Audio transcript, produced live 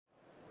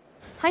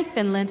Hi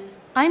Finland,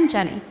 I'm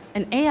Jenny,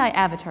 an AI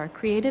avatar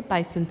created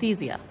by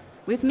Synthesia.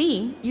 With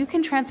me, you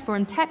can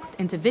transform text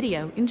into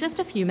video in just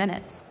a few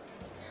minutes.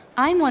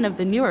 I'm one of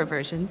the newer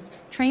versions,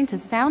 trained to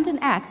sound and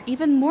act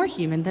even more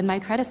human than my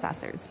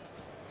predecessors.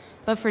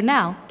 But for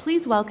now,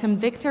 please welcome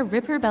Victor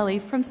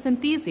Riparbelli from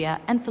Synthesia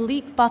and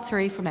Philippe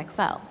Botteri from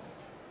Accel.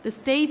 The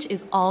stage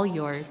is all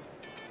yours.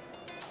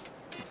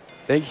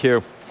 Thank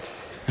you.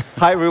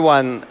 Hi,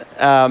 everyone.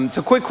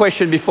 So quick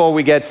question before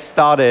we get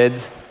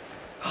started.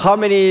 How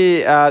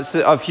many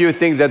of you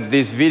think that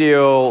this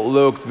video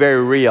looked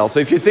very real?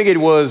 So if you think it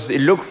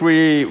looked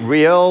really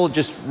real,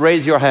 just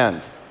raise your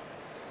hand.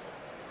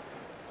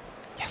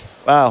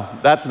 Yes. Wow,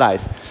 that's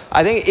nice.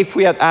 I think if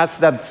we had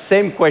asked that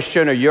same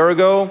question a year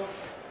ago,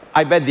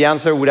 I bet the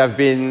answer would have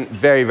been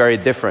very, very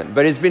different.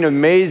 But it's been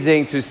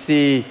amazing to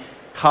see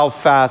how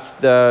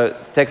fast the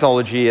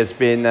technology has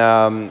been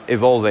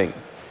evolving.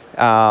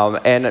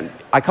 And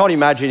I can't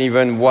imagine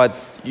even what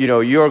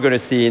you're going to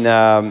see in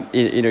a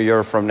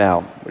year from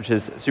now, which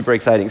is super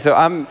exciting. So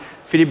I'm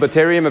Philippe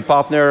Botteri. I'm a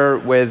partner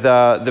with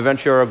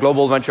the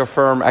global venture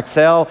firm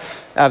Accel.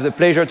 I have the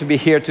pleasure to be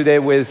here today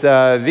with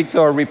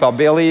Victor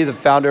Riparbelli, the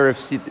founder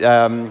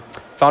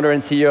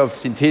and CEO of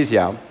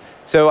Synthesia.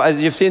 So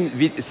as you've seen,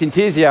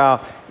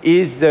 Synthesia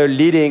is the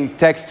leading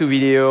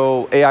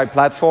text-to-video AI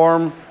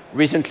platform,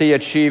 recently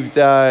achieved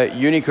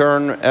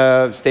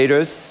unicorn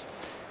status.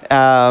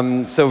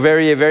 So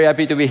very, very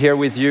happy to be here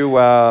with you,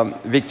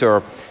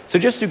 Victor. So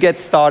just to get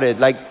started,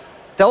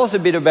 tell us a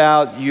bit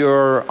about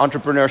your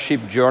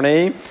entrepreneurship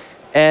journey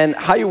and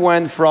how you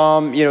went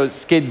from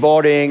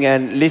skateboarding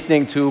and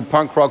listening to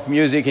punk rock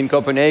music in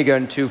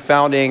Copenhagen to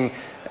founding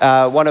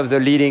one of the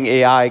leading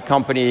AI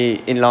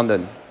company in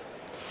London.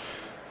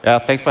 Yeah,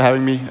 thanks for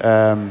having me.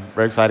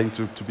 Very exciting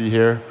to be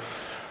here.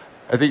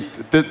 I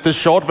think the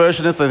short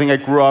version is I think I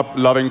grew up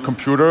loving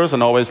computers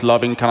and always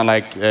loving kind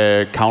of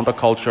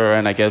counterculture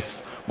and I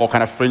guess more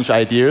kind of fringe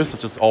ideas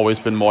have just always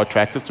been more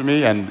attractive to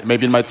me. And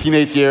maybe in my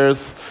teenage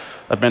years,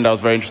 that meant I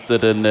was very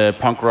interested in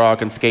punk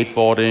rock and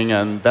skateboarding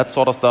and that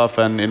sort of stuff.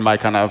 And in my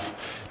kind of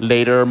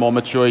later, more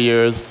mature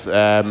years,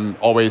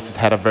 always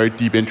had a very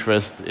deep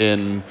interest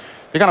in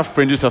the kind of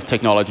fringes of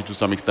technology to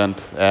some extent.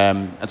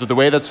 And so the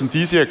way that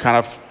Synthesia kind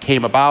of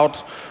came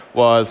about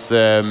was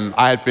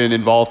I had been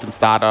involved in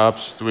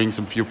startups, doing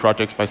some few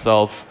projects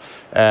myself,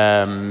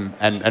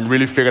 and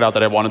really figured out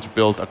that I wanted to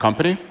build a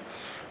company.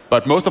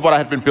 But most of what I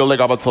had been building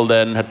up until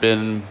then had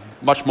been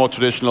much more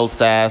traditional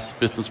SaaS,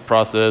 business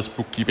process,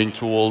 bookkeeping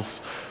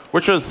tools,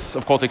 which was,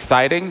 of course,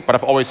 exciting, but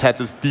I've always had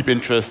this deep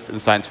interest in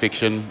science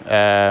fiction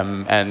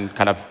and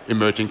kind of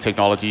emerging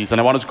technologies, and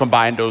I wanted to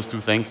combine those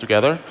two things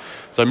together.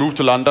 So I moved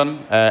to London,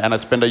 and I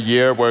spent a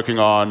year working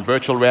on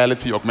virtual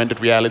reality, augmented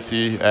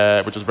reality, which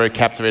I was very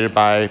captivated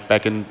by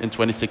back in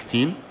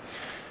 2016,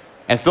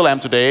 and still am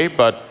today,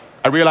 but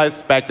I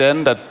realized back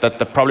then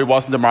that probably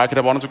wasn't the market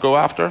I wanted to go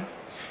after.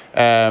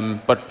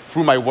 But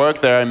through my work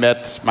there, I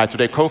met my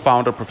today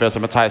co-founder, Professor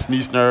Matthias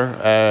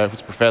Niesner,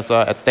 who's a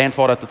professor at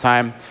Stanford at the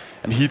time,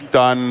 and he'd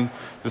done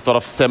this sort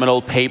of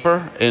seminal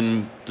paper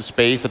in the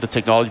space that the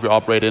technology we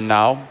operate in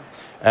now,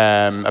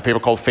 a paper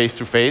called Face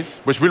to Face,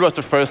 which really was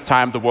the first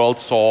time the world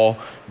saw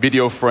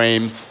video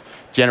frames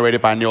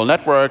generated by a neural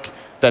network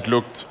that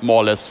looked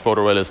more or less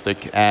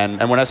photorealistic.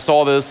 And when I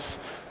saw this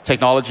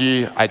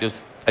technology, I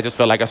just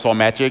felt like I saw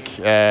magic.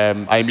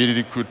 I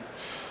immediately could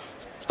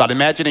start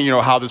imagining,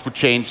 how this would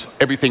change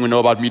everything we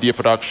know about media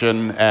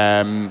production,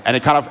 and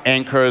it kind of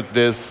anchored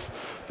this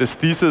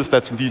thesis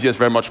that Synthesia is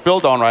very much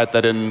built on, right?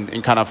 That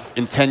in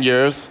 10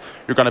 years,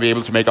 you're going to be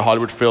able to make a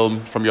Hollywood film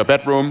from your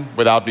bedroom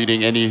without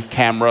needing any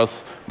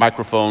cameras,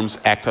 microphones,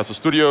 actors, or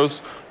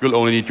studios. You'll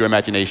only need your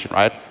imagination,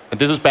 right? And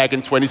this was back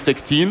in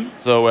 2016,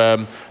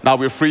 so now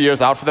we're 3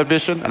 years out for that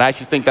vision, and I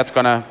actually think that's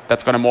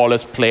gonna more or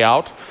less play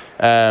out.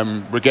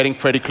 We're getting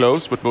pretty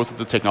close with most of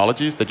the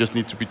technologies. They just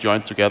need to be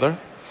joined together.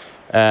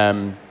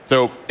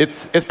 So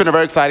it's been a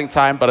very exciting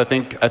time, but I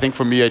think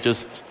for me,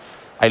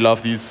 I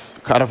love these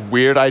kind of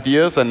weird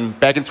ideas. And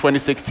back in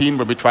 2016,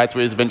 when we tried to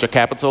raise venture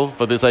capital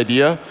for this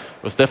idea,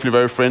 it was definitely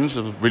very fringe.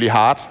 It was really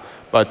hard.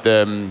 But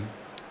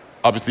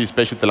obviously,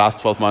 especially the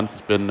last 12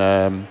 months,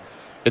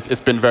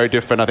 it's been very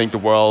different. I think the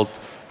world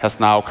has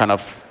now kind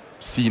of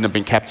seen and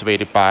been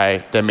captivated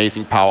by the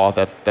amazing power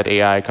that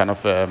AI kind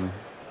of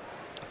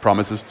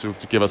promises to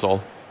give us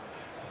all.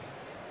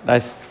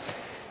 Nice.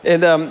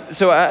 And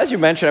so as you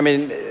mentioned, I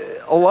mean,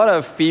 a lot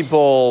of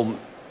people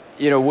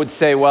would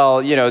say,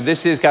 well,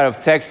 this is kind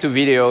of text to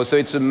video, so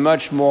it's a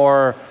much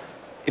more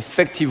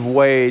effective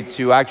way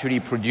to actually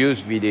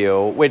produce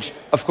video, which,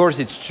 of course,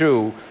 it's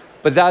true,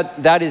 but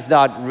that is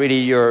not really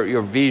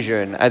your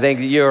vision. I think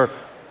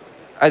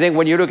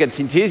when you look at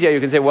Synthesia, you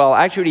can say, well,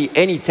 actually,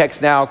 any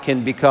text now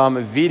can become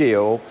a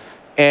video,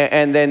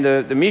 and then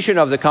the mission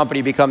of the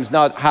company becomes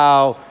not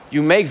how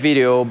you make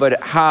video,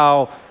 but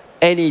how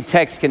any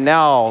text can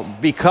now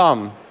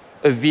become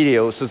a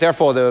video. So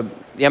therefore,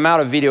 the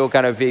amount of video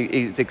kind of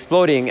is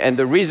exploding, and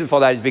the reason for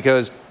that is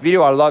because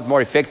video are a lot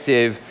more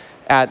effective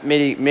at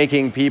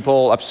making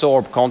people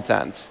absorb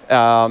content,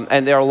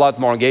 and they're a lot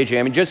more engaging.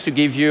 I mean, just to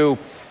give you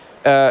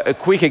a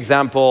quick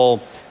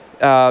example.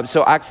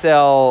 So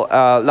Accel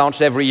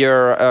launched every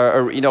year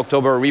in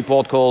October a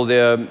report called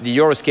the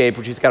Euroscape,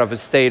 which is kind of a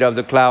state of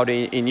the cloud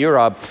in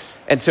Europe.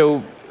 And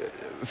so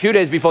a few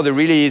days before the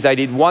release, I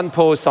did one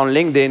post on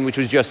LinkedIn, which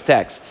was just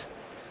text.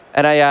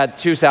 And I had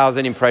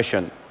 2,000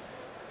 impressions.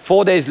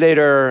 4 days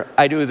later,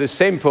 I do the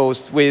same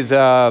post with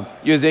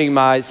using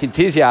my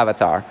Synthesia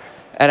avatar.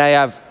 And I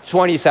have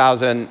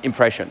 20,000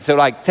 impressions. So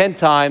like 10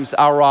 times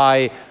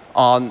ROI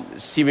on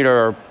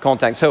similar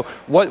content. So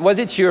was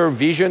it your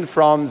vision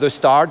from the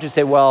start to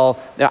say, well,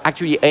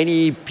 actually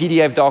any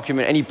PDF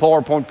document, any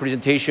PowerPoint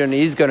presentation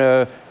is going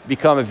to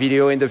become a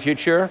video in the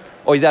future?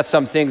 Or is that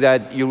something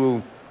that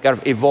you kind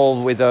of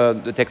evolve with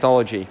the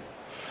technology?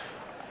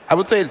 I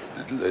would say,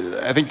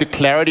 I think the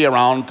clarity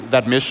around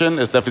that mission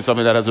is definitely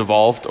something that has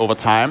evolved over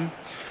time.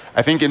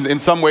 I think in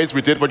some ways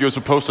we did what you're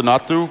supposed to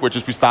not do, which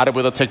is we started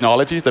with a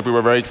technology that we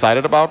were very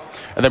excited about,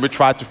 and then we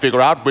tried to figure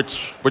out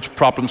which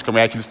problems can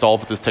we actually solve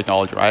with this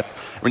technology, right?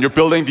 When you're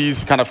building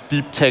these kind of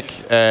deep tech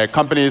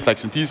companies like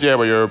Synthesia,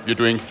 where you're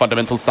doing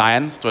fundamental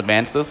science to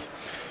advance this,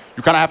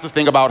 you kind of have to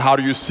think about how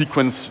do you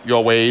sequence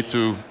your way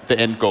to the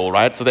end goal,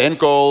 right? So the end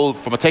goal,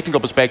 from a technical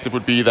perspective,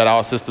 would be that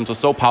our systems are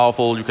so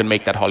powerful you can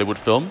make that Hollywood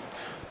film.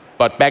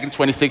 But back in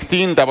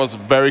 2016, that was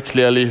very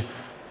clearly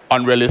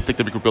unrealistic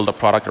that we could build a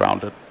product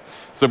around it.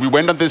 So we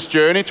went on this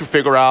journey to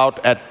figure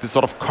out at the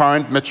sort of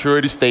current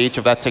maturity stage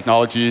of that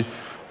technology,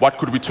 what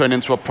could we turn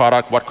into a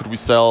product, what could we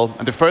sell?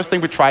 And the first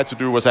thing we tried to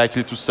do was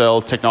actually to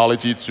sell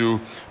technology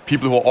to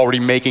people who are already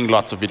making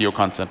lots of video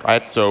content,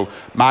 right? So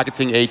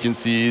marketing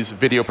agencies,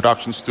 video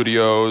production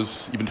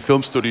studios, even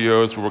film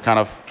studios we were kind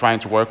of trying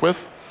to work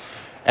with.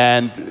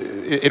 And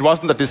it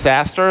wasn't a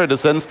disaster in the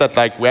sense that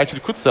like we actually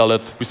could sell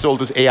it. We sold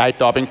this AI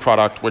dubbing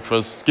product, which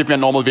was give me a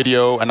normal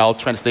video and I'll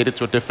translate it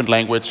to a different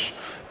language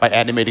by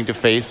animating the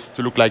face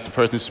to look like the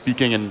person is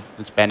speaking in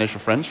Spanish or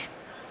French.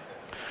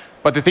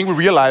 But the thing we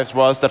realized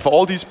was that for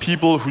all these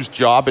people whose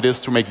job it is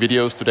to make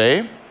videos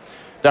today,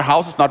 their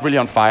house is not really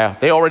on fire.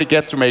 They already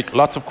get to make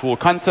lots of cool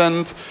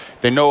content.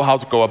 They know how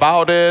to go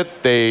about it.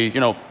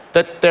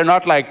 They're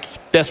not like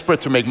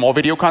desperate to make more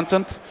video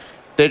content.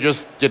 They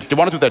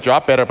want to do their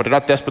job better, but they're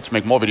not desperate to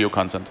make more video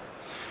content.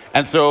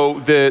 And so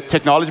the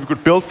technology we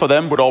could build for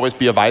them would always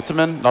be a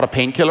vitamin, not a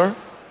painkiller.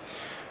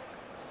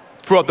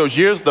 Throughout those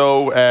years,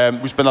 though,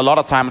 we spent a lot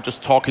of time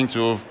just talking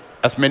to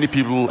as many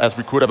people as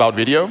we could about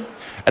video.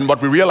 And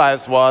what we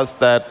realized was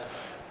that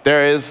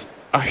there is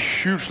a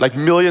huge, like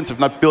millions, if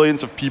not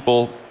billions of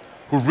people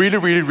who really,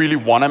 really, really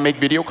want to make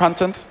video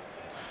content,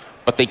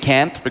 but they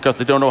can't because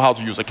they don't know how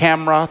to use a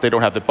camera, they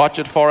don't have the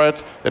budget for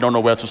it, they don't know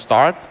where to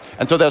start.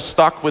 And so they're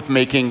stuck with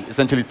making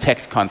essentially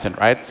text content,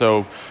 right?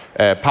 So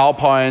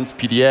PowerPoints,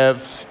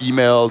 PDFs,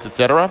 emails,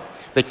 etc.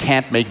 They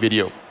can't make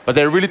video, but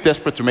they're really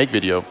desperate to make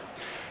video.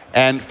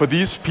 And for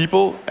these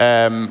people,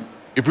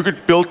 if we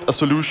could build a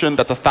solution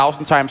that's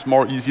 1,000 times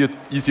more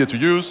easier to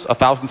use,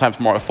 1,000 times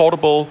more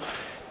affordable,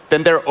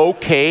 then they're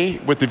okay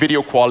with the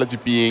video quality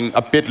being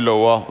a bit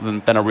lower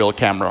than a real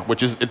camera,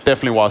 which it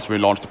definitely was when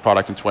we launched the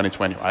product in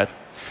 2020, right?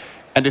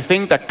 And the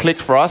thing that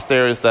clicked for us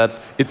there is that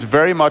it's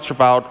very much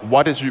about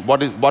what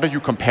are you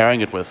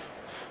comparing it with.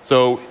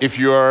 So if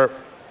you're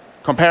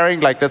comparing,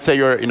 like let's say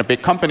you're in a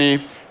big company,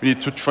 you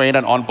need to train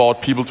and onboard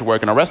people to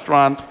work in a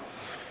restaurant,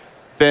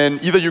 then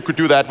either you could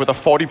do that with a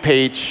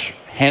 40-page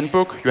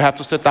handbook you have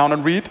to sit down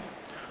and read,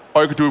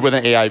 or you could do it with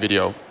an AI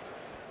video.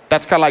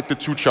 That's kind of like the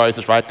two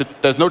choices, right?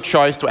 There's no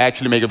choice to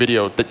actually make a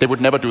video. They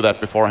would never do that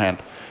beforehand.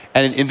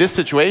 And in this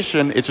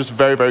situation, it's just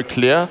very, very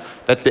clear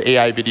that the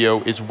AI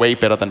video is way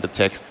better than the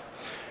text.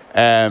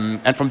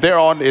 And from there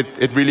on,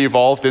 it really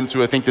evolved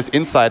into, I think, this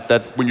insight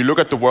that when you look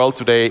at the world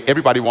today,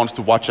 everybody wants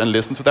to watch and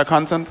listen to their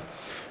content.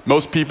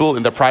 Most people,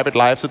 in their private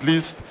lives at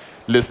least,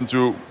 listen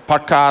to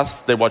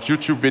podcasts, they watch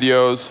YouTube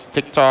videos,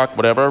 TikTok,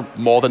 whatever,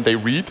 more than they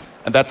read.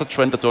 And that's a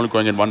trend that's only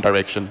going in one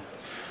direction.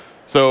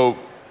 So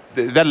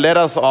that led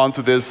us on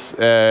to this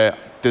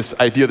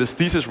idea, this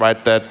thesis,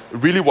 right, that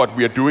really what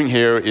we are doing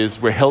here is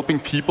we're helping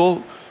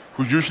people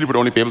who usually would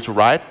only be able to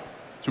write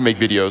to make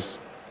videos.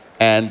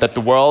 And that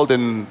the world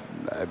in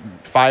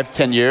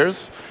 5-10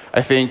 years,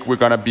 I think we're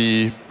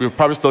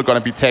probably still going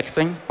to be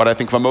texting, but I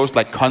think for most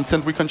like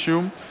content we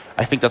consume,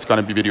 I think that's going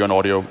to be video and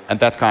audio, and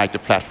that's kind of like the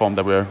platform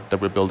that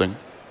we're building.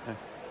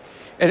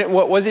 And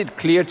was it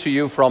clear to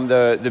you from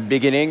the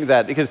beginning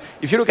that, because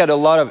if you look at a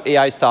lot of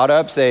AI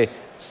startups, they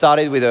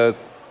started with a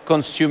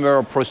consumer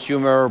or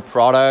prosumer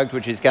product,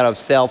 which is kind of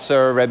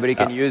self-serve, everybody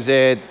can use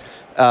it,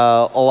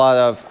 a lot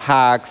of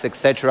hacks,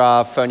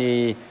 etc.,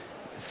 funny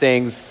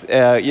things,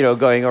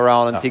 going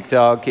around on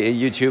TikTok,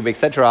 YouTube,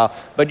 etc.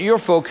 But your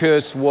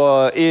focus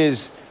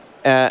was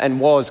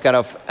kind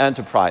of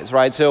enterprise,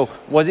 right? So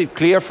was it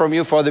clear from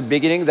you for the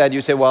beginning that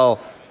you say, well,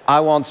 I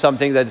want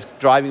something that's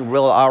driving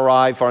real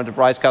ROI for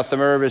enterprise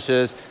customer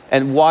versus,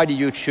 and why do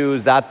you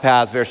choose that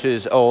path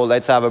versus, oh,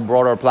 let's have a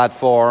broader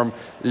platform,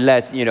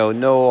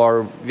 no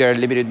or very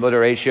limited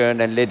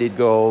moderation and let it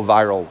go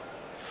viral?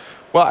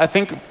 Well, I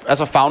think as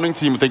a founding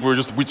team, I think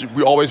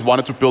we always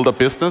wanted to build a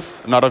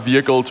business, not a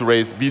vehicle to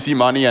raise VC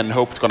money and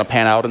hope it's going to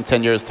pan out in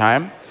 10 years'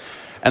 time.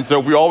 And so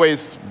we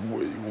always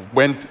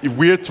went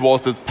weird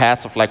towards this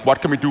path of like,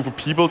 what can we do for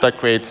people that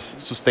creates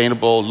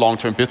sustainable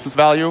long-term business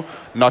value,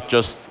 not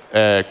just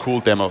cool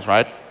demos,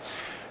 right?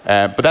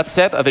 But that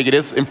said, I think it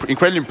is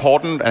incredibly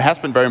important and has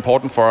been very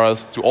important for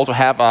us to also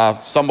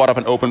have somewhat of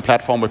an open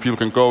platform where people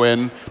can go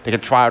in, they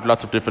can try out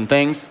lots of different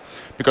things.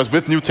 Because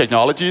with new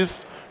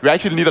technologies, we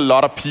actually need a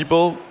lot of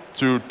people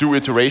to do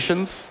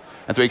iterations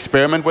and to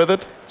experiment with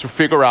it to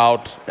figure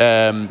out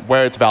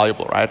where it's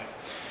valuable, right?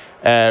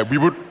 We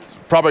would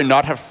probably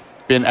not have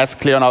been as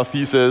clear on our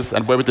thesis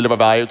and where we deliver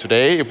value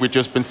today if we'd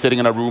just been sitting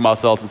in a room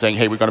ourselves and saying,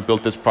 hey, we're going to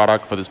build this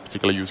product for this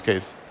particular use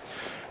case.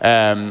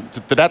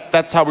 So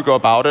that's how we go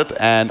about it.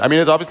 And I mean,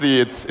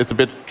 it's a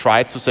bit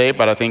trite to say,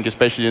 but I think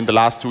especially in the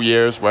last 2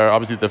 years, where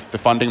obviously the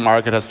funding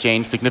market has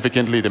changed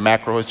significantly, the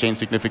macro has changed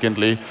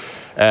significantly,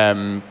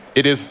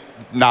 it is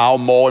now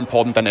more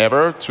important than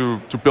ever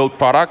to build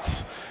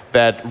products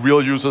that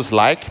real users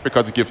like,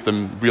 because it gives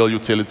them real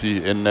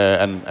utility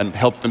and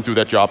help them do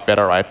their job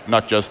better, right?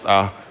 Not just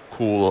a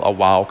cool, a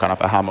wow kind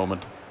of aha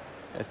moment.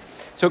 Yes.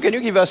 So can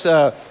you give us,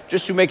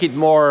 just to make it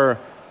more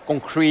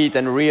concrete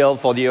and real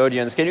for the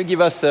audience, can you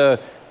give us a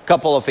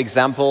couple of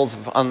examples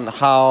on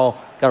how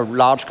kind of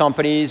large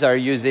companies are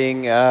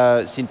using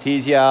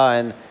Synthesia,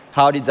 and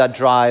how did that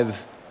drive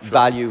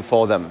value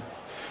for them?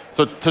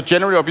 So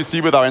generally what we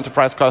see with our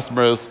enterprise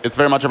customers, it's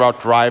very much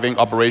about driving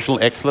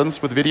operational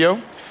excellence with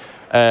video.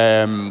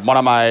 One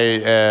of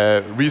my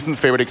recent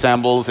favorite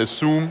examples is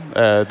Zoom,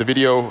 the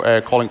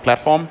video calling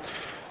platform.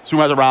 Zoom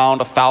has around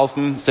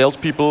 1,000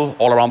 salespeople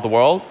all around the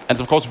world. And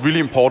it's of course really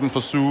important for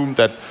Zoom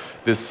that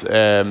these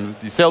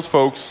sales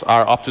folks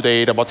are up to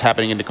date on what's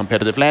happening in the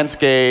competitive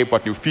landscape,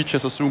 what new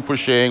features are Zoom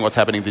pushing, what's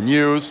happening in the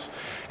news.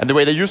 And the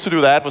way they used to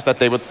do that was that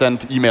they would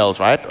send emails,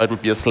 right? Or it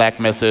would be a Slack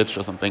message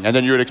or something. And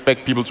then you would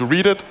expect people to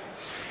read it.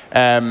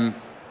 And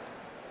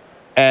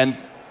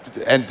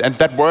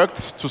that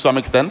worked to some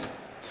extent.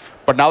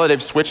 But now that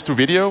they've switched to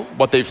video,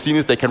 what they've seen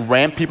is they can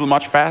ramp people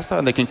much faster,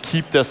 and they can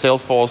keep their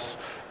sales force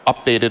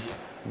updated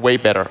way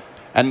better.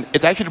 And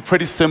it's actually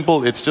pretty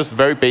simple. It's just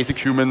very basic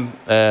human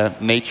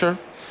nature.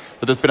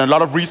 So there's been a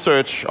lot of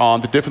research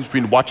on the difference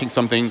between watching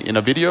something in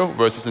a video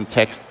versus in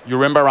text. You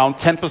remember around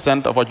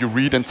 10% of what you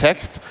read in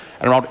text,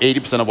 and around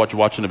 80% of what you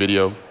watch in a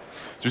video.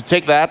 So you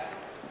take that,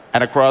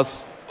 and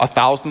across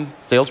 1,000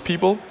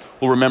 salespeople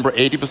will remember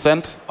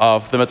 80%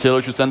 of the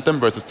materials you sent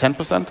them versus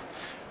 10%.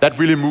 That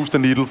really moves the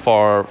needle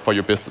for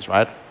your business,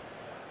 right?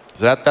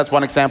 So that's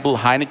one example.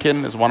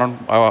 Heineken is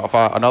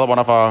another one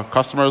of our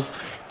customers.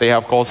 They,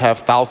 of course,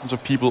 have thousands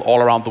of people all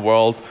around the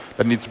world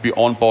that need to be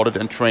onboarded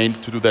and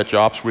trained to do their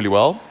jobs really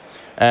well.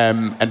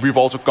 And we've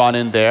also gone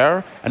in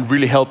there and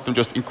really helped them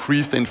just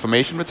increase the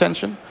information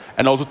retention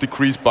and also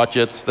decrease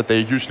budgets that they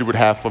usually would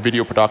have for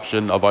video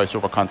production or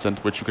voiceover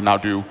content, which you can now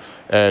do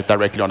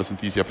directly on the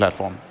Synthesia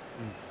platform.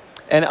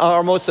 And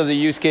are most of the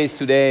use cases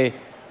today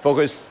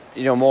focused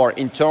more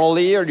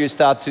internally, or do you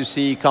start to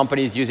see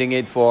companies using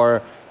it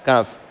for kind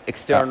of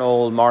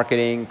external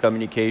marketing,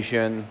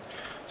 communication?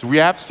 So we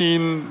have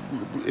seen,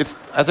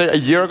 as a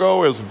year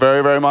ago, it was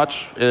very, very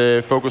much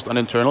focused on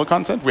internal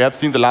content. We have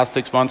seen the last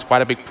 6 months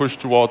quite a big push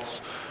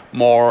towards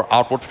more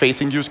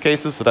outward-facing use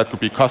cases. So that could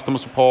be customer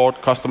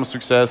support, customer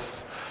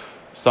success,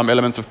 some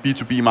elements of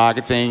B2B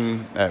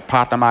marketing,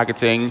 partner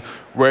marketing.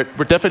 We're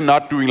definitely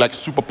not doing like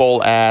Super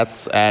Bowl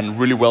ads and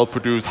really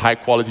well-produced,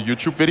 high-quality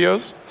YouTube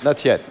videos.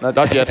 Not yet.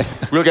 Not yet.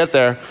 We'll get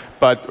there.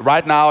 But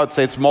right now, I'd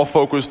say it's more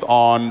focused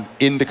on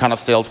in the kind of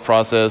sales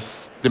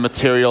process, the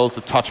materials,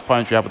 the touch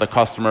points you have with the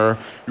customer.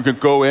 You can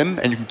go in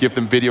and you can give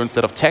them video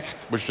instead of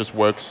text, which just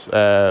works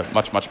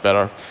much, much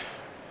better.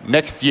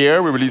 Next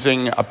year, we're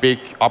releasing a big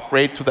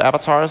upgrade to the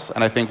avatars.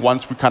 And I think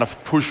once we kind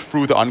of push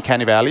through the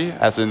uncanny valley,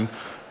 as in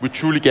we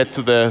truly get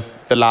to the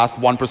last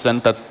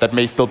 1% that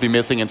may still be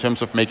missing in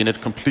terms of making it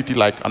completely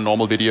like a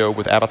normal video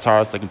with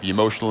avatars that can be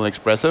emotional and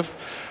expressive,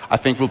 I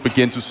think we'll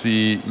begin to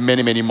see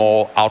many, many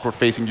more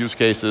outward-facing use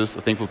cases. I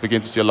think we'll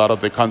begin to see a lot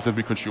of the content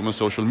we consume on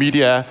social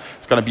media.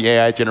 It's going to be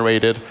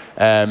AI-generated.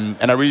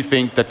 And I really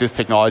think that this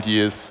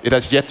technology it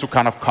has yet to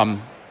kind of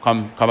come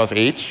of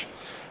age.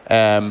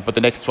 But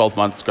the next 12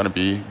 months is going to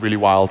be really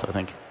wild, I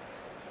think.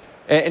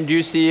 And do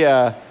you see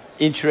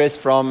interest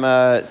from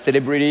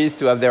celebrities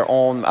to have their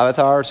own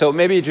avatar? So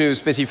maybe to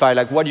specify,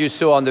 like what you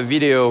saw on the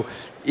video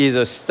is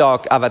a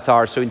stock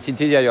avatar. So in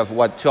Synthesia, you have,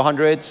 what,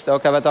 200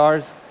 stock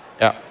avatars?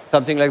 Yeah.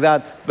 Something like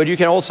that. But you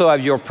can also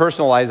have your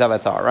personalized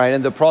avatar, right?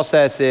 And the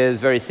process is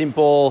very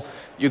simple.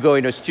 You go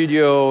in a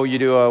studio, you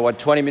do a,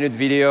 20-minute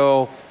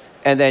video,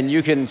 and then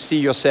you can see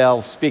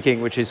yourself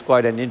speaking, which is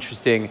quite an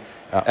interesting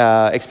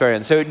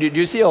experience. So do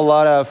you see a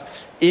lot of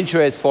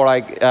interest for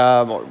like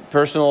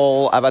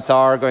personal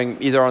avatar going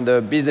either on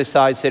the business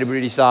side,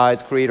 celebrity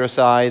side, creator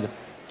side?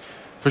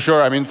 For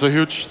sure. I mean, it's a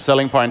huge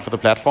selling point for the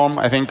platform.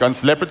 I think on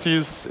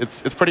celebrities,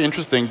 it's pretty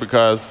interesting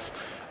because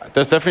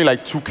there's definitely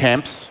like two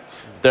camps.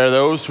 There are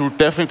those who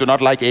definitely do not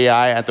like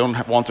AI and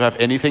don't want to have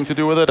anything to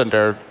do with it, and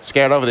they're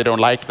scared of it. They don't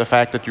like the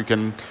fact that you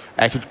can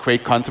actually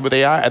create content with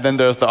AI. And then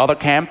there's the other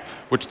camp,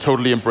 which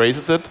totally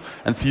embraces it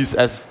and sees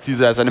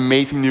it as an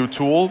amazing new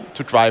tool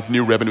to drive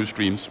new revenue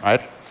streams,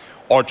 right?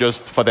 Or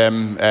just for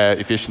them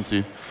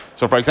efficiency.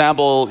 So, for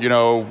example,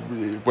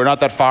 we're not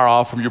that far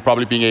off from you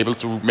probably being able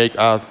to make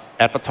an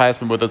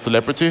advertisement with a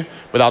celebrity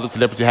without the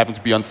celebrity having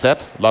to be on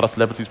set. A lot of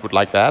celebrities would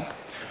like that.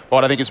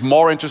 What I think is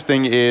more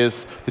interesting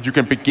is that you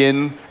can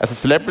begin as a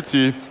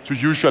celebrity to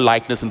use your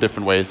likeness in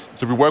different ways.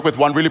 So we work with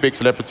one really big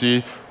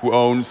celebrity who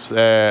owns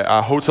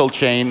a hotel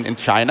chain in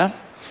China.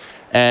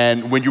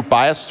 And when you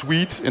buy a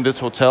suite in this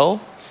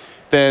hotel,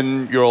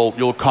 then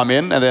you'll come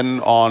in, and then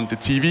on the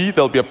TV,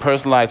 there'll be a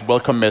personalized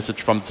welcome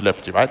message from the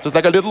celebrity, right? So it's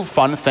like a little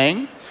fun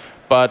thing,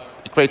 but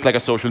it creates like a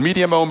social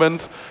media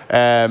moment.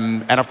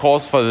 And of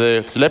course, for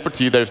the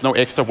celebrity, there's no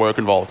extra work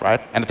involved,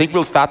 right? And I think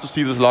we'll start to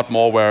see this a lot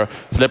more, where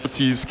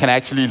celebrities can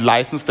actually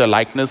license their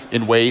likeness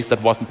in ways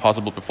that wasn't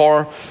possible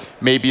before.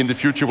 Maybe in the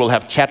future, we'll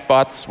have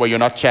chatbots where you're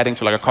not chatting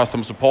to like a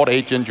customer support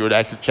agent, you're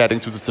actually chatting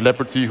to the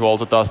celebrity who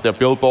also does their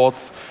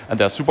billboards and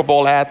their Super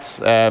Bowl ads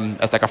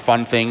as like a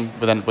fun thing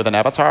with an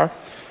avatar.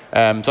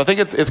 So I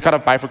think it's kind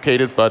of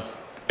bifurcated, but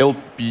it'll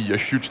be a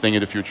huge thing in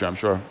the future, I'm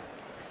sure.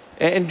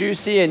 And do you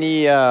see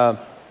any,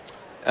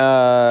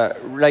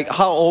 like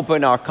how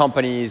open are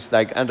companies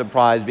like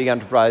big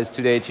enterprise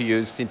today to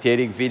use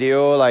synthetic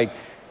video? Like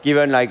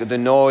given like the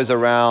noise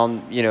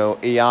around,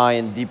 AI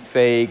and deep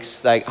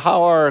fakes, like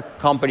how are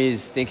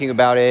companies thinking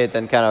about it,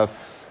 and kind of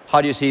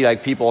how do you see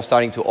like people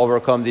starting to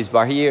overcome this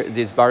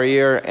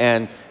barrier?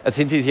 And at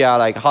Synthesia,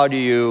 like how do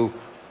you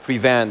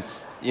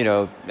prevent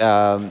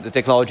the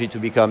technology to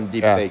become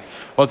deep fakes?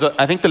 Well, so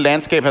I think the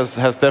landscape has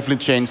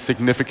definitely changed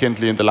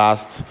significantly in the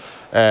last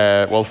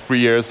 3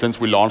 years since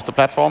we launched the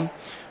platform.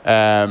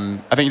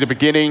 I think in the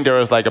beginning there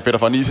was like a bit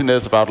of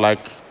uneasiness about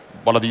like,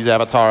 what are these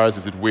avatars?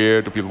 Is it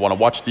weird? Do people want to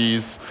watch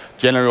these?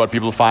 Generally, what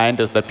people find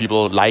is that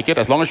people like it.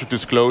 As long as you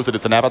disclose that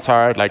it's an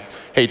avatar, like,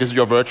 hey, this is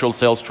your virtual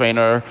sales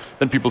trainer,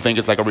 then people think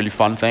it's like a really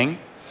fun thing.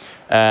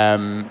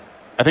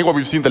 I think what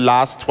we've seen the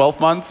last 12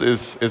 months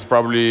is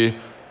probably,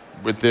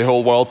 with the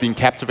whole world being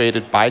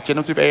captivated by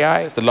generative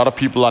AI, is that a lot of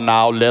people are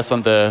now less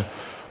on the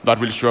not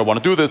really sure I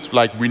want to do this,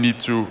 like we need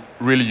to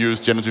really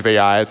use generative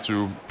AI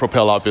to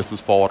propel our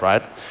business forward,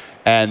 right?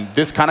 And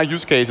this kind of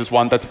use case is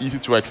one that's easy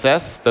to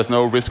access. There's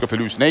no risk of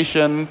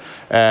hallucination.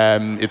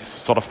 It's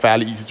sort of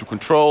fairly easy to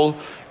control.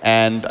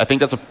 And I think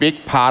that's a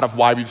big part of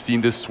why we've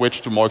seen this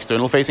switch to more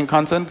external-facing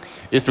content,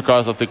 is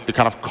because of the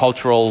kind of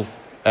cultural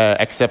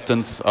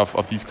acceptance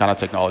of these kind of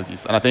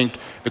technologies. And I think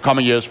the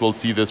coming years we'll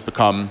see this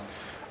become,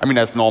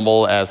 as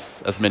normal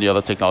as many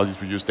other technologies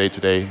we use day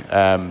to day.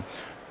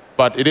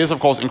 But it is, of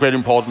course, incredibly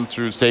important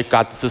to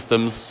safeguard the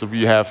systems. So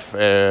we have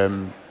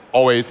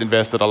always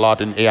invested a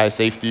lot in AI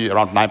safety.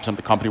 Around 9% of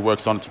the company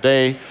works on it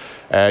today.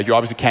 You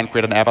obviously can't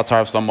create an avatar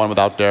of someone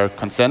without their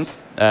consent.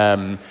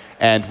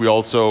 And we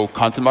also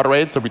content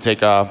moderate. So we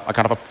take a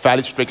kind of a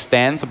fairly strict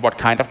stance on what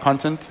kind of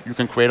content you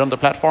can create on the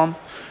platform.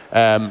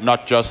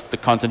 Not just the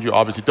content you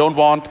obviously don't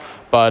want,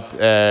 but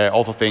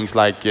also things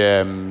like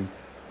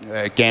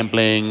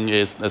gambling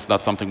is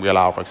not something we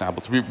allow, for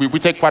example. So we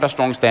take quite a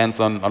strong stance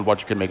on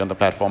what you can make on the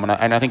platform,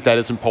 and I think that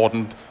is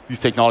important.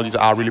 These technologies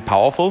are really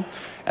powerful,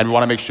 and we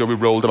want to make sure we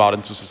roll them out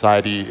into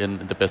society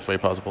in the best way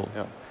possible.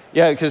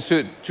 Yeah, because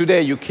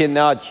today you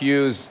cannot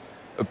use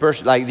a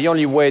person, like the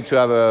only way to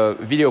have a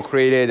video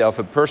created of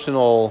a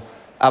personal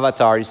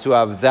avatar is to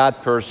have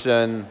that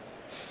person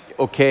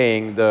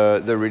okaying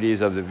the release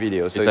of the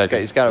video. So exactly.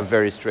 It's kind of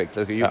very strict.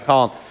 Like you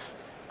can't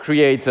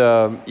create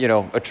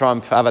a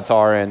Trump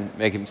avatar and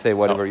make him say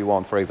whatever you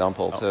want, for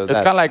example. So it's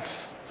kind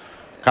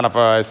of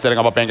like setting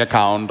up a bank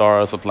account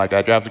or something like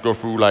that. You have to go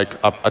through like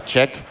a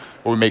check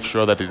where we make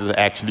sure that it is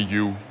actually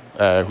you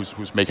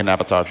who's making an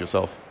avatar of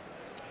yourself.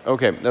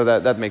 Okay, no,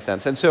 that makes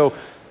sense. And so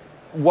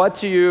what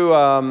do you,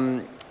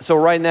 so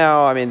right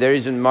now, there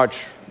isn't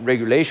much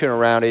regulation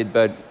around it,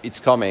 but it's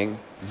coming.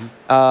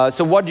 Mm-hmm.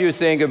 So what do you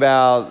think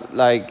about,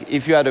 like,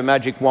 if you had a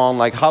magic wand,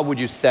 like how would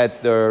you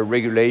set the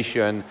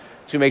regulation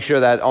to make sure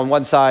that on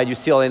one side you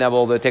still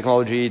enable the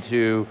technology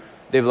to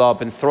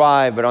develop and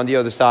thrive, but on the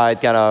other side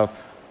kind of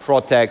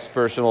protects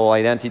personal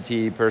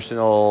identity,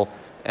 personal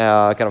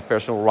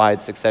personal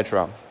rights,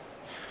 etc.?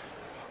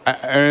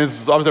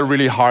 It's obviously a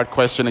really hard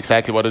question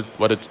exactly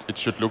what it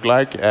should look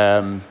like.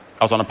 I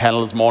was on a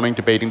panel this morning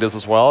debating this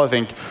as well. I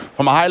think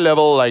from a high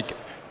level, like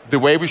the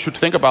way we should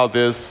think about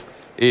this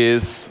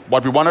is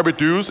what we want to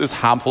reduce is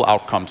harmful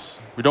outcomes.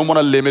 We don't want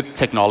to limit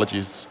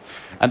technologies.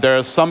 And there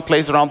are some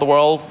places around the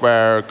world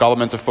where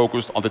governments are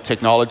focused on the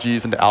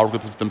technologies and the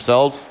algorithms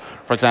themselves.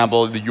 For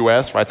example, in the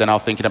US, right, they're now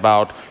thinking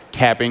about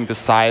capping the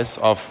size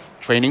of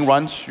training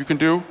runs you can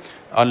do,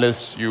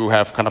 unless you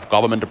have kind of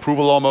government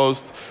approval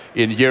almost.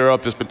 In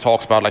Europe, there's been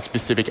talks about like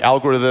specific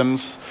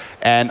algorithms.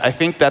 And I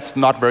think that's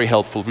not very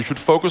helpful. We should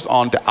focus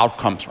on the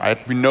outcomes, right?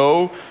 We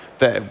know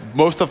that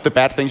most of the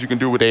bad things you can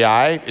do with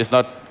AI is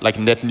not like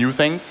net new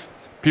things,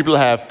 People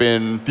have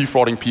been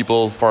defrauding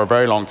people for a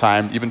very long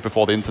time, even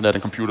before the internet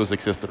and computers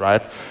existed,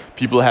 right?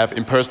 People have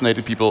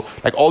impersonated people.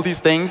 Like all these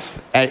things,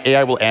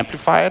 AI will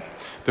amplify it.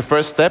 The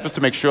first step is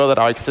to make sure that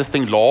our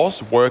existing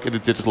laws work in the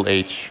digital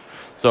age.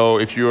 So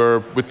if you're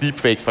with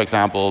deepfakes, for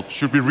example,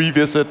 should we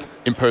revisit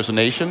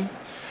impersonation?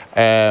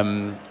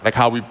 Like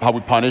how we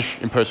punish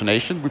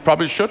impersonation? We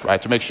probably should,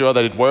 right? To make sure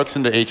that it works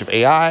in the age of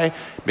AI.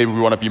 Maybe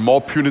we want to be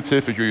more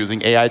punitive if you're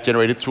using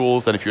AI-generated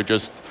tools than if you're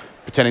just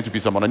pretending to be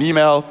someone on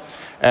email.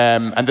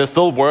 And there's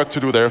still work to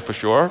do there for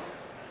sure.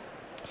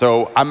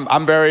 So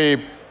I'm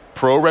very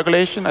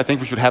pro-regulation. I think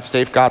we should have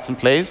safeguards in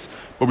place,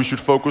 but we should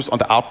focus on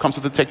the outcomes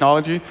of the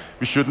technology.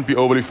 We shouldn't be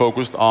overly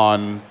focused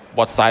on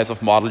what size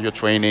of model you're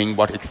training,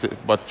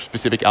 what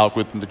specific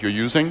algorithm that you're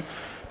using,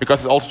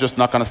 because it's also just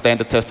not going to stand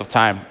the test of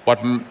time. What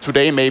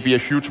today may be a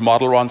huge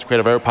model run to create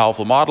a very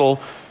powerful model,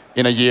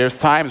 in a year's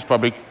time, it's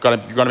probably you're going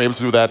to be able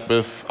to do that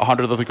with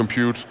 100 of the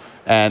compute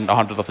and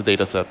 100 of the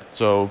data set.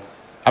 So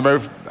I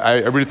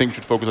really think we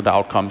should focus on the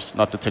outcomes,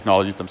 not the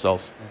technologies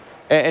themselves.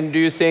 And do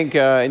you think,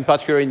 in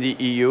particular in the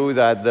EU,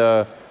 that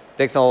the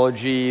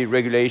technology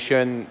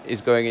regulation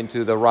is going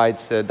into the right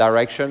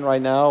direction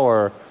right now,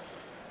 or?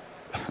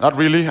 Not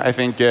really. I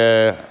think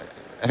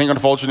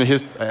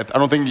unfortunately, I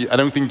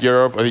don't think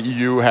Europe or the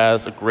EU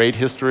has a great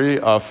history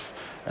of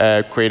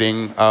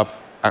creating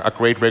a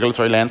great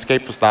regulatory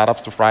landscape for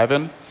startups to thrive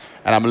in,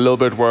 and I'm a little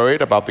bit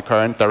worried about the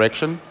current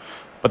direction.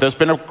 But there's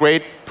been a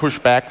great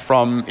pushback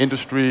from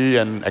industry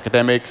and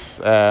academics,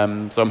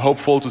 so I'm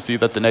hopeful to see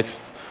that the next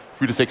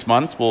 3 to 6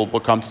 months we'll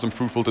come to some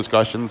fruitful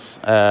discussions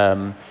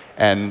and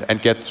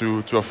get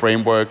to a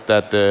framework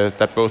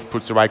that both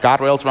puts the right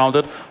guardrails around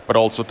it, but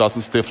also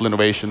doesn't stifle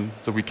innovation,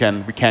 so we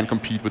can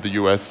compete with the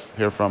US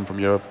here from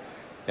Europe.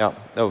 Yeah,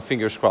 no,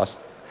 fingers crossed.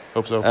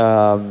 Hope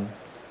so.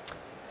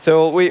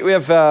 So we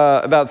have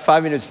about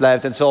 5 minutes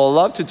left, and so I'd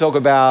love to talk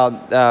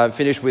about,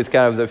 finish with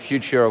kind of the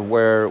future of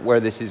where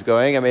this is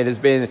going. I mean, it's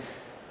been,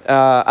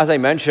 as I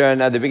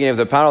mentioned at the beginning of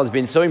the panel, it's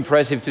been so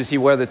impressive to see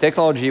where the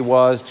technology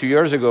was 2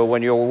 years ago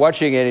when you were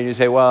watching it and you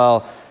say,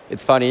 well,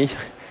 it's funny.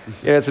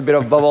 It's a bit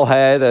of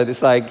bubblehead, and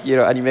it's like,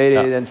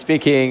 animated and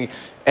speaking.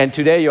 And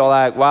today you're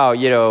like, wow,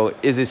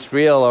 is this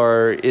real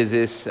or is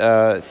this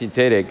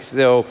synthetic?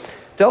 So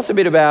tell us a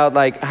bit about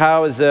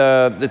how is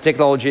the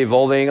technology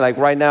evolving? Like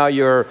right now,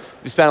 you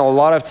spent a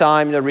lot of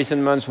time in the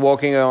recent months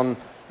working on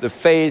the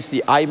face,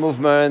 the eye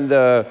movement,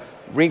 the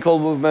wrinkle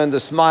movement, the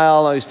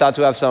smile. Now you start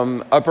to have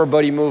some upper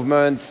body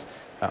movements.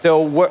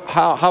 So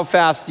how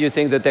fast do you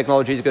think the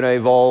technology is going to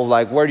evolve?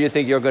 Like where do you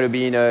think you're going to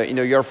be in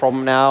a year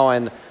from now?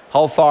 And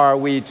how far are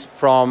we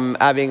from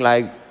having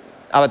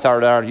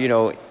avatars that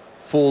are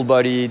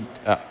full-bodied,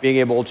 being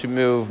able to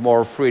move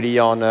more freely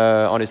on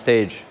a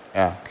stage?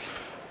 Yeah.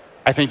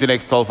 I think the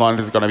next 12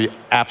 months is going to be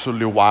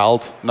absolutely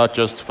wild, not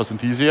just for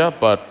Synthesia,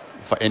 but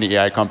for any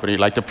AI company.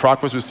 Like the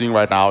progress we're seeing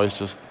right now is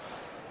just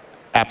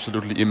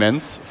absolutely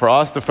immense. For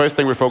us, the first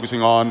thing we're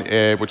focusing on,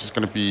 which is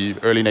going to be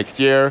early next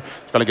year,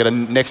 is going to get a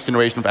next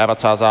generation of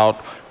avatars out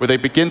where they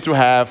begin to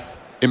have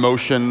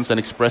emotions and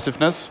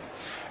expressiveness.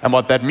 And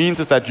what that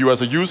means is that you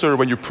as a user,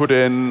 when you put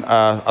in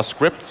a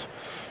script,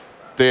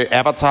 the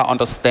avatar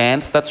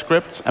understands that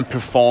script and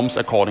performs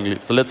accordingly.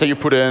 So let's say you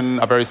put in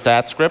a very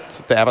sad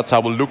script. The avatar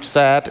will look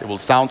sad, it will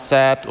sound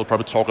sad, it will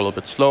probably talk a little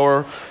bit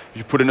slower. If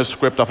you put in a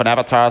script of an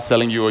avatar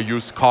selling you a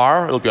used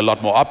car, it'll be a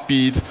lot more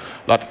upbeat,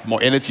 a lot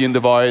more energy in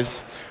the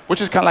voice, which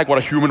is kind of like what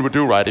a human would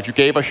do, right? If you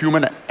gave a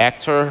human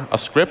actor a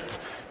script,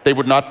 they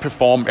would not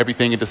perform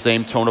everything in the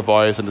same tone of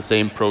voice and the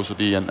same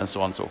prosody and so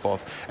on and so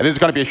forth. And this is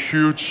going to be a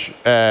huge,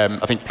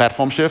 I think,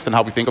 platform shift in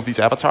how we think of these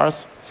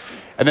avatars.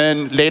 And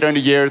then later in the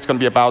year, it's going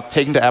to be about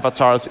taking the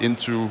avatars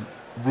into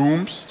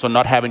rooms, so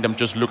not having them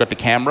just look at the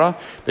camera.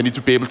 They need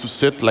to be able to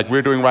sit like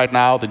we're doing right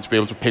now. They need to be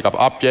able to pick up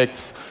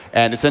objects.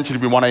 And essentially,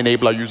 we want to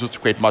enable our users to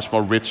create much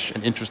more rich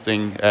and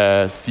interesting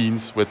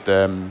scenes with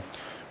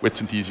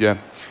Synthesia.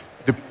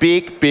 The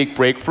big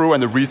breakthrough,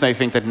 and the reason I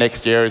think that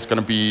next year is going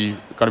to be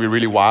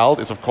really wild,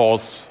 is of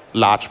course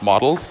large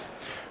models,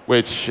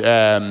 which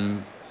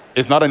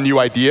is not a new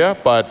idea,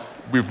 but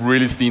we've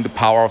really seen the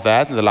power of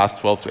that in the last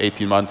 12 to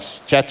 18 months.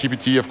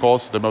 ChatGPT, of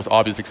course, the most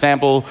obvious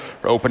example,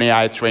 where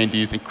OpenAI trained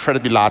these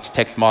incredibly large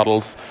text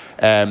models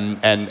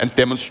and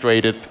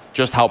demonstrated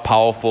just how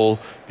powerful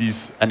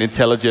these and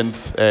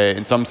intelligent,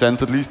 in some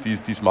sense at least,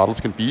 these models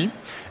can be.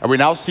 And we're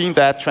now seeing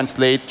that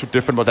translate to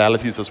different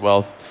modalities as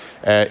well.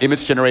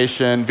 Image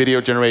generation,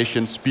 video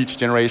generation, speech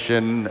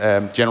generation,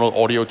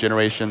 general audio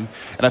generation.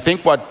 And I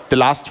think what the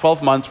last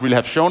 12 months really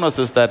have shown us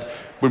is that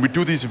when we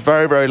do these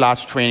very, very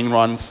large training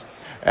runs,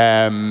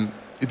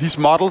 these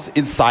models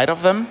inside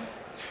of them,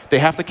 they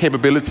have the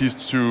capabilities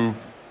to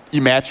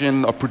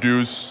imagine or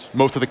produce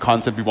most of the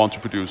content we want to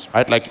produce,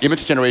 right? Like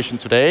image generation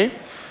today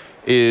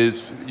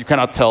is, you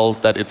cannot tell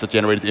that it's a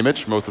generated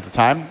image most of the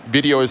time.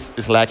 Video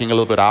is lagging a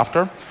little bit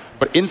after.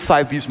 But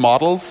inside these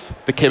models,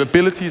 the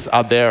capabilities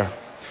are there.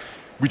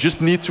 We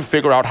just need to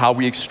figure out how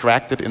we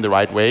extract it in the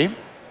right way.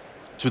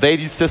 Today,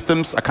 these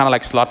systems are kind of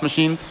like slot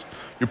machines.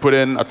 You put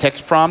in a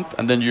text prompt,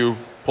 and then you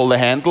pull the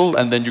handle,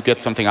 and then you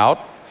get something out.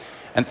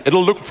 And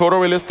it'll look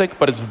photorealistic,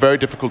 but it's very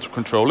difficult to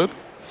control it.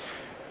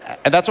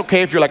 And that's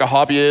OK if you're like a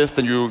hobbyist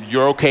and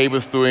you're OK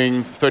with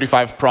doing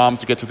 35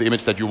 prompts to get to the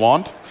image that you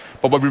want.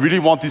 But what we really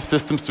want these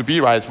systems to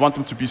be, right, is we want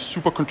them to be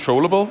super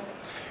controllable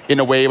in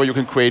a way where you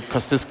can create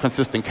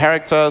consistent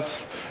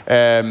characters.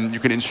 You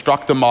can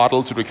instruct the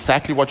model to do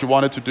exactly what you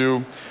want it to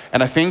do.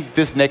 And I think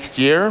this next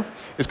year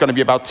is going to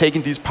be about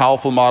taking these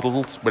powerful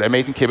models with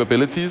amazing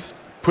capabilities,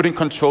 putting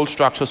control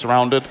structures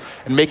around it,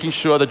 and making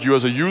sure that you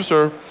as a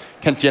user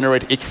can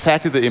generate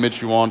exactly the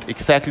image you want,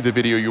 exactly the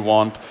video you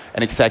want,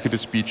 and exactly the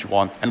speech you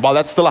want. And while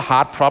that's still a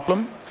hard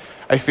problem,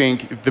 I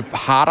think the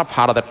harder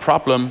part of that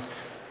problem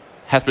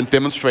has been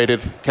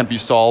demonstrated can be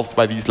solved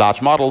by these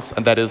large models,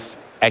 and that is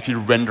actually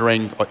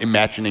rendering or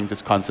imagining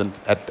this content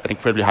at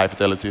incredibly high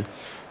fidelity.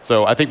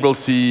 So I think we'll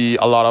see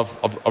a lot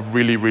of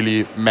really,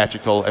 really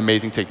magical,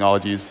 amazing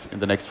technologies in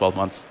the next 12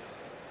 months.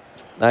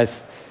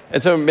 Nice.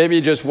 And so maybe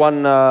just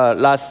one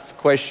last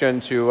question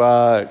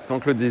to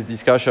conclude this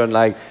discussion.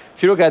 Like,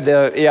 if you look at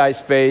the AI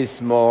space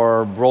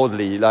more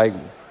broadly, like,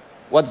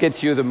 what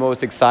gets you the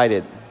most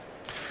excited?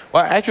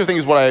 Well, I actually think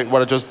is what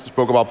I just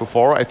spoke about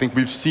before. I think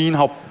we've seen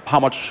how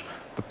much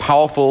the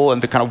powerful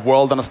and the kind of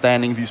world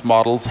understanding these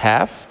models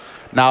have.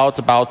 Now it's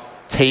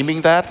about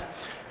taming that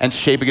and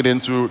shaping it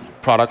into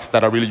products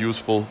that are really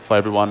useful for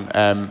everyone.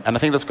 And I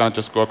think that's going to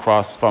just go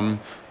across from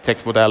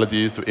text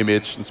modalities to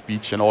image and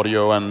speech and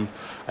audio. And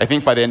I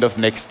think by the end of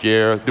next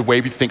year, the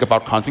way we think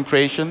about content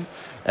creation,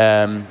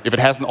 if it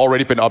hasn't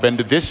already been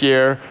upended this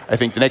year, I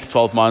think the next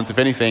 12 months, if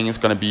anything, is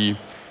going to be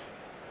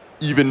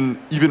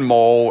even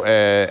more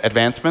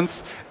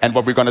advancements. And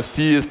what we're going to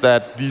see is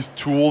that these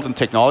tools and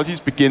technologies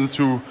begin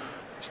to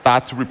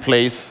start to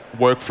replace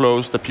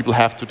workflows that people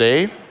have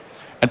today.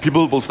 And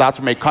people will start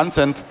to make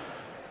content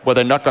where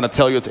they're not going to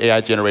tell you it's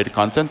AI-generated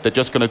content. They're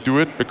just going to do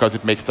it because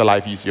it makes their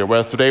life easier.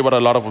 Whereas today, what a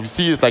lot of what we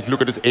see is like,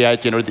 look at this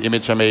AI-generated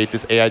image I made,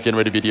 this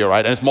AI-generated video,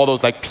 right? And it's more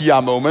those like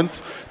PR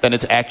moments than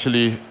it's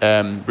actually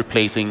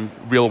replacing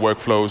real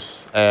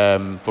workflows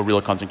for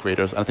real content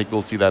creators. And I think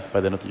we'll see that by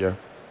the end of the year.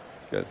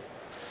 Good.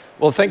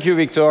 Well, thank you,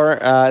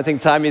 Victor. I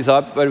think time is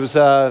up, but it was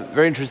a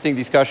very interesting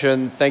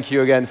discussion. Thank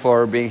you again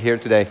for being here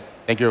today.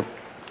 Thank you.